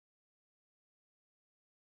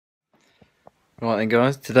Right then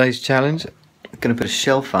guys, today's challenge, I'm going to put a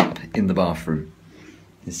shelf up in the bathroom.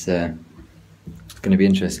 It's going to be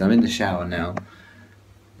interesting. I'm in the shower now.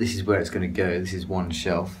 This is where it's going to go. This is one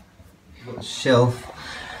shelf. What the shelf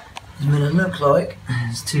is meant to look like.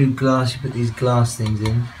 There's two glass, you put these glass things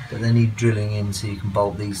in, but they need drilling in so you can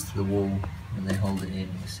bolt these to the wall and they hold it in,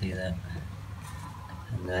 you see that.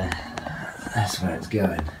 And that's where it's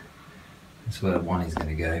going. That's where one is going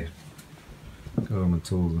to go. Got all my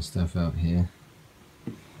tools and stuff out here.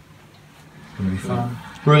 It's going to be fun.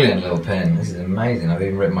 Brilliant little pen, this is amazing. I've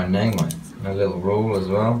even written my name on it. A little rule as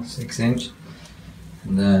well, 6-inch.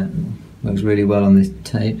 And works really well on this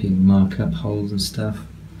tape. You can mark up holes and stuff.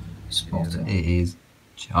 Spot it. It is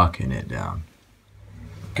chucking it down.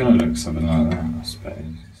 Gonna look something like that, I suppose.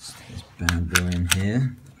 This bad boy in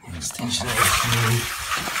here. Extension.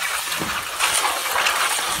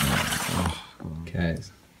 Okay,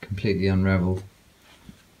 it's completely unravelled.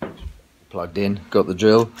 Plugged in, got the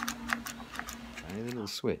drill. Only the little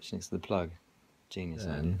switch next to the plug. Genius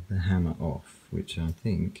idea. The hammer off, which I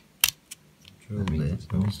think drill bit.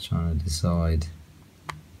 I'm just trying to decide.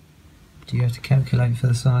 Do you have to calculate for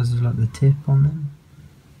the size of like the tip on them?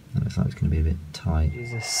 That looks like it's going to be a bit tight.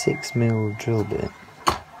 Use a 6mm drill bit.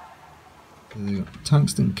 We've got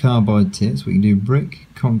tungsten carbide tips. We can do brick,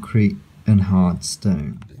 concrete, and hard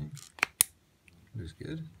stone. Looks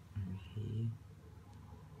good.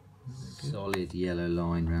 Solid yellow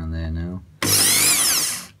line around there now.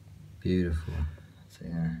 Beautiful. So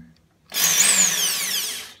yeah.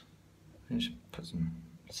 Just put some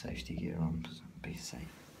safety gear on, be safe.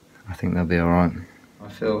 I think they'll be alright. I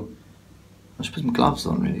should put some gloves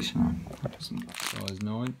on really, shouldn't I? Put some gloves. Size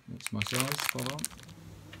 9, that's my size, spot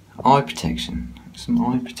on. Eye protection, some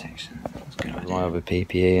eye protection. That's a good idea. I have a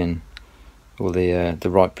PPE and all the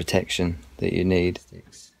right protection that you need.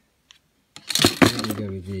 Sticks. I'm going to go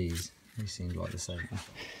with these, these seem like the same.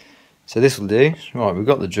 So this will do. Right, we've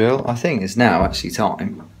got the drill. I think it's now actually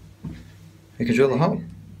time. We can drill the hole.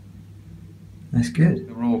 That's good.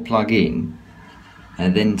 The raw plug in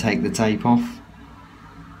and then take the tape off.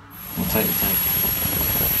 Or take the tape.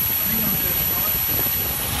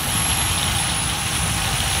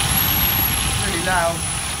 Really loud.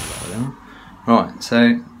 Right,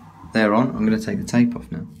 so they're on. I'm going to take the tape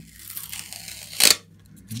off now.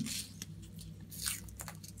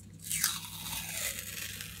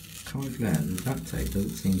 Kind of glad the duct tape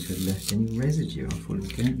doesn't seem to have left any residue. I thought it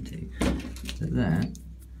was going to. Look at that.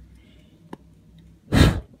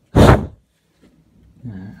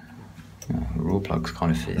 Oh, the raw plugs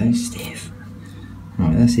kind of fit. Very stiff.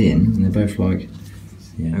 Right, that's in, and they're both like.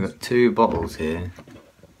 Yeah. I've got two bottles here.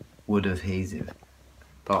 Wood adhesive.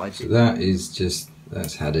 But I so that is just.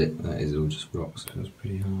 That's had it. That is all just rocks. So it was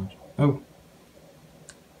pretty hard. Oh.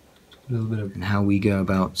 A little bit of. And how we go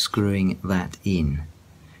about screwing that in.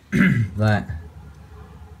 That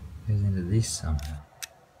goes into this somehow.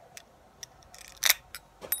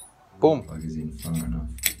 Boom. Plug is in far enough.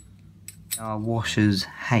 Our washers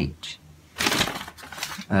H.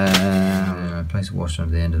 Place a washer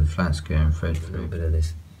at the end of the flat screw and thread a little bit of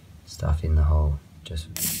this stuff in the hole.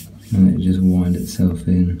 And it just wind itself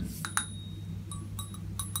in.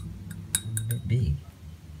 A bit big.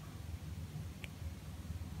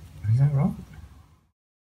 Is that right?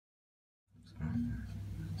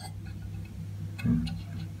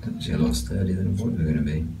 Actually a lot sturdier than I thought they were going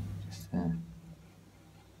to be.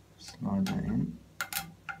 Just slide that in.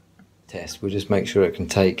 Test, we'll just make sure it can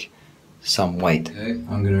take some weight. Okay,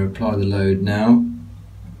 I'm going to apply the load now.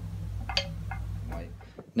 Wait.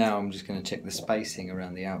 Now I'm just going to check the spacing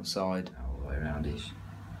around the outside, all the way around-ish.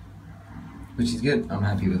 Which is good, I'm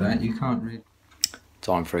happy with that. You can't read.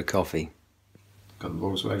 Time for a coffee. Got the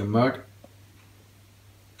Volkswagen mug.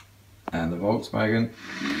 And the Volkswagen.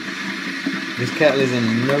 This kettle is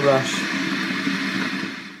in no rush.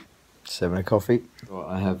 7 coffee. Right,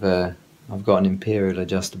 I have I've got an imperial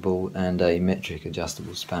adjustable and a metric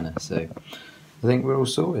adjustable spanner, so I think we're all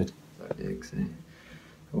sorted.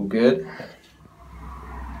 All good.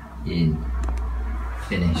 In.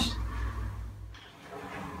 Finished.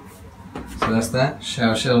 So that's that.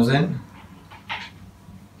 Shower shells in.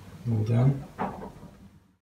 All done.